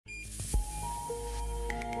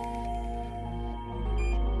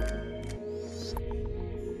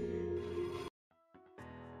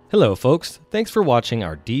Hello folks, thanks for watching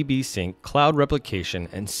our DB Sync Cloud Replication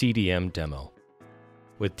and CDM demo.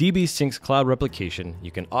 With DB Sync's Cloud Replication,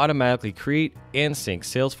 you can automatically create and sync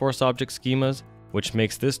Salesforce object schemas, which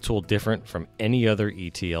makes this tool different from any other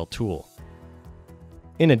ETL tool.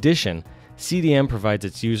 In addition, CDM provides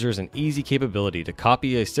its users an easy capability to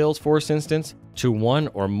copy a Salesforce instance to one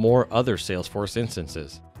or more other Salesforce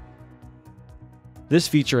instances. This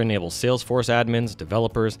feature enables Salesforce admins,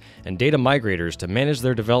 developers, and data migrators to manage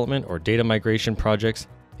their development or data migration projects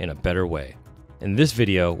in a better way. In this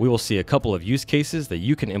video, we will see a couple of use cases that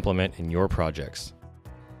you can implement in your projects.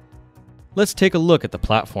 Let's take a look at the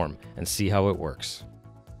platform and see how it works.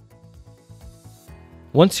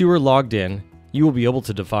 Once you are logged in, you will be able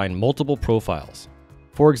to define multiple profiles.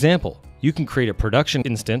 For example, you can create a production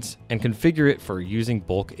instance and configure it for using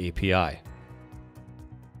bulk API.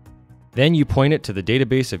 Then you point it to the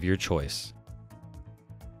database of your choice.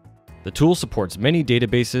 The tool supports many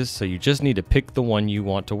databases, so you just need to pick the one you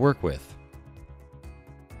want to work with.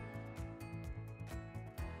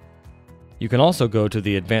 You can also go to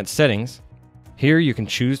the advanced settings. Here you can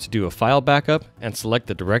choose to do a file backup and select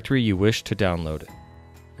the directory you wish to download.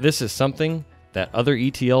 This is something that other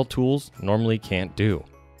ETL tools normally can't do.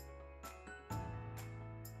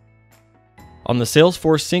 On the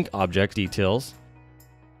Salesforce Sync object details,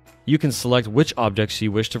 you can select which objects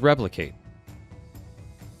you wish to replicate.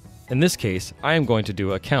 In this case, I am going to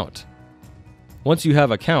do account. Once you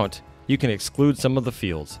have account, you can exclude some of the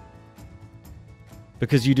fields,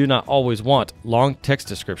 because you do not always want long text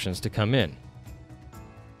descriptions to come in.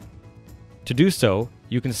 To do so,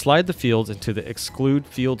 you can slide the fields into the Exclude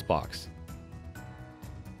Fields box.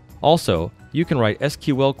 Also, you can write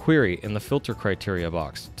SQL query in the Filter Criteria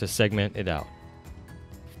box to segment it out.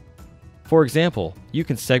 For example, you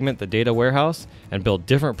can segment the data warehouse and build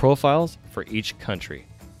different profiles for each country.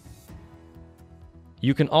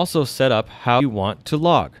 You can also set up how you want to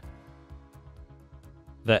log.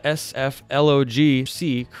 The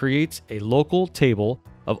SFLOGC creates a local table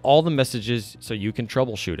of all the messages so you can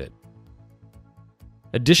troubleshoot it.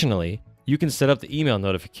 Additionally, you can set up the email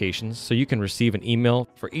notifications so you can receive an email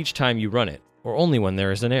for each time you run it, or only when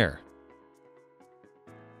there is an error.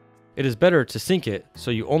 It is better to sync it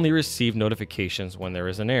so you only receive notifications when there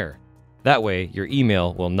is an error. That way, your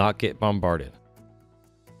email will not get bombarded.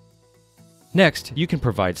 Next, you can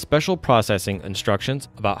provide special processing instructions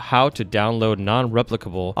about how to download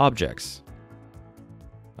non-replicable objects.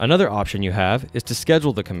 Another option you have is to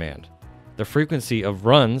schedule the command, the frequency of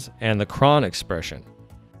runs, and the cron expression.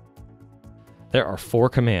 There are 4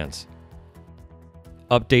 commands.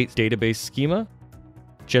 Update database schema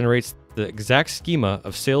generates the exact schema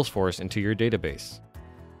of Salesforce into your database.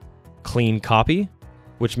 Clean copy,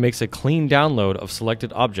 which makes a clean download of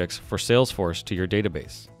selected objects for Salesforce to your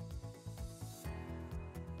database.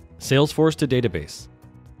 Salesforce to database.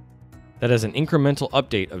 That is an incremental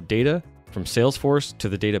update of data from Salesforce to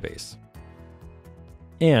the database.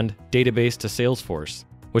 And database to Salesforce,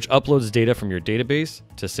 which uploads data from your database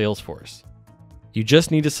to Salesforce. You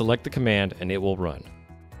just need to select the command and it will run.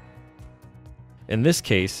 In this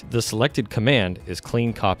case, the selected command is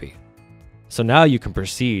clean copy. So now you can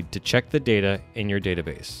proceed to check the data in your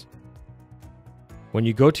database. When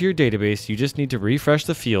you go to your database, you just need to refresh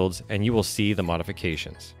the fields and you will see the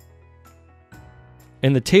modifications.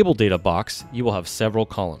 In the table data box, you will have several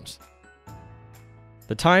columns.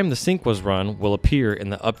 The time the sync was run will appear in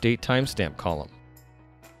the update timestamp column.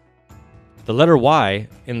 The letter Y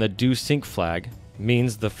in the do sync flag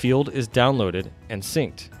means the field is downloaded and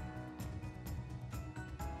synced.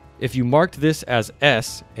 If you marked this as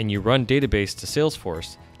S and you run database to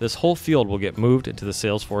Salesforce, this whole field will get moved into the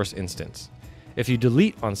Salesforce instance. If you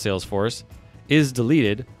delete on Salesforce, is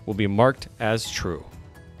deleted will be marked as true.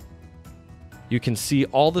 You can see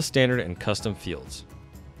all the standard and custom fields.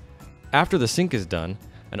 After the sync is done,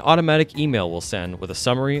 an automatic email will send with a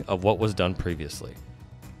summary of what was done previously.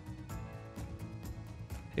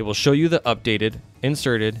 It will show you the updated,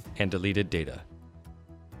 inserted, and deleted data.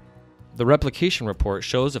 The replication report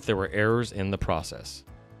shows if there were errors in the process.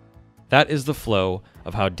 That is the flow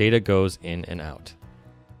of how data goes in and out.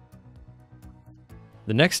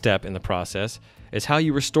 The next step in the process is how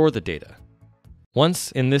you restore the data.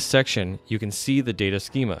 Once in this section, you can see the data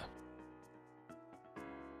schema.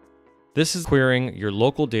 This is querying your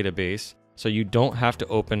local database so you don't have to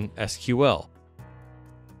open SQL.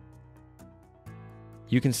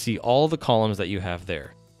 You can see all the columns that you have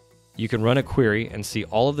there. You can run a query and see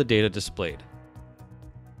all of the data displayed.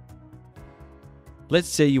 Let's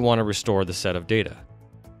say you want to restore the set of data.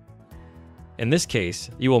 In this case,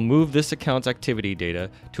 you will move this account's activity data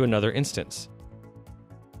to another instance.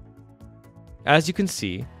 As you can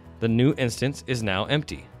see, the new instance is now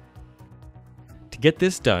empty. To get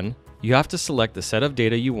this done, you have to select the set of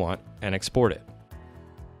data you want and export it.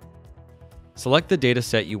 Select the data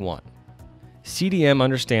set you want. CDM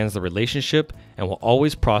understands the relationship and will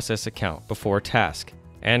always process account before task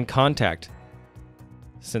and contact,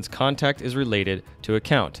 since contact is related to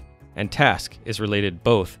account and task is related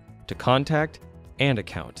both to contact and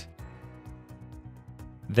account.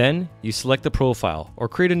 Then you select the profile or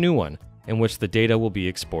create a new one in which the data will be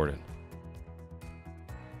exported.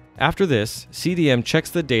 After this, CDM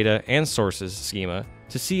checks the data and sources schema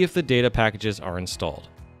to see if the data packages are installed.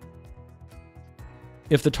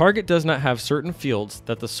 If the target does not have certain fields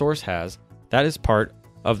that the source has, that is part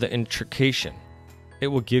of the intrication. It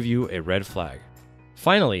will give you a red flag.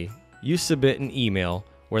 Finally, you submit an email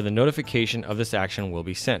where the notification of this action will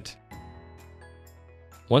be sent.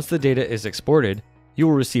 Once the data is exported, you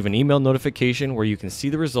will receive an email notification where you can see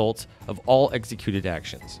the results of all executed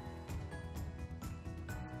actions.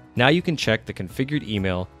 Now you can check the configured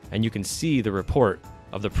email and you can see the report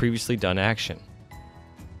of the previously done action.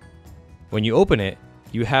 When you open it,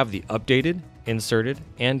 you have the updated, inserted,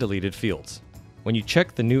 and deleted fields. When you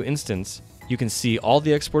check the new instance, you can see all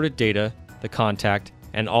the exported data, the contact,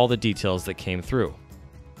 and all the details that came through.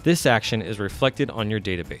 This action is reflected on your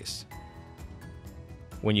database.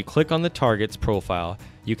 When you click on the target's profile,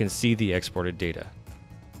 you can see the exported data.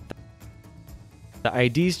 The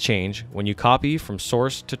IDs change when you copy from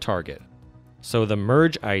source to target. So the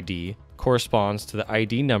merge ID corresponds to the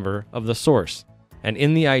ID number of the source, and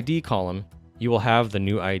in the ID column, you will have the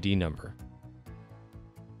new ID number.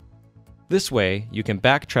 This way, you can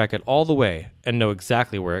backtrack it all the way and know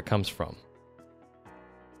exactly where it comes from.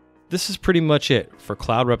 This is pretty much it for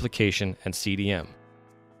Cloud Replication and CDM.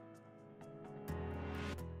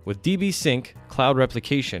 With DB Sync Cloud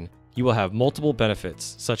Replication, you will have multiple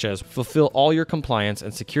benefits, such as fulfill all your compliance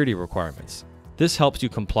and security requirements. This helps you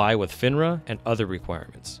comply with FINRA and other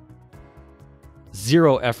requirements.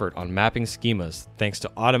 Zero effort on mapping schemas thanks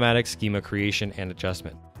to automatic schema creation and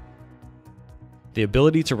adjustment. The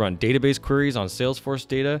ability to run database queries on Salesforce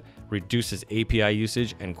data reduces API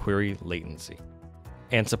usage and query latency.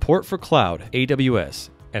 And support for cloud, AWS,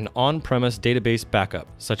 and on-premise database backup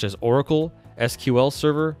such as Oracle, SQL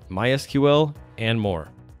Server, MySQL, and more.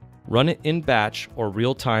 Run it in batch or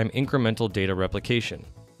real-time incremental data replication.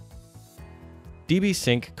 DB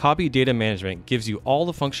Sync Copy Data Management gives you all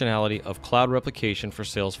the functionality of cloud replication for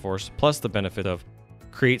Salesforce, plus the benefit of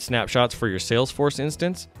create snapshots for your Salesforce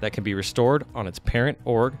instance that can be restored on its parent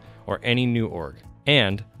org or any new org.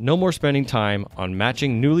 And no more spending time on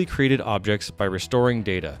matching newly created objects by restoring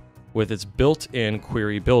data with its built-in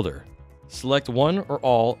query builder. Select one or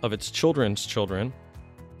all of its children's children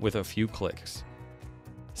with a few clicks.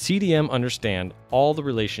 CDM understands all the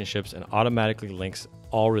relationships and automatically links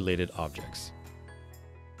all related objects.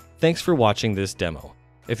 Thanks for watching this demo.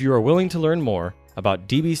 If you are willing to learn more about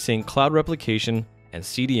DB Sync Cloud Replication and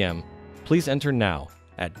CDM, please enter now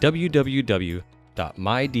at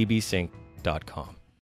www.mydbsync.com.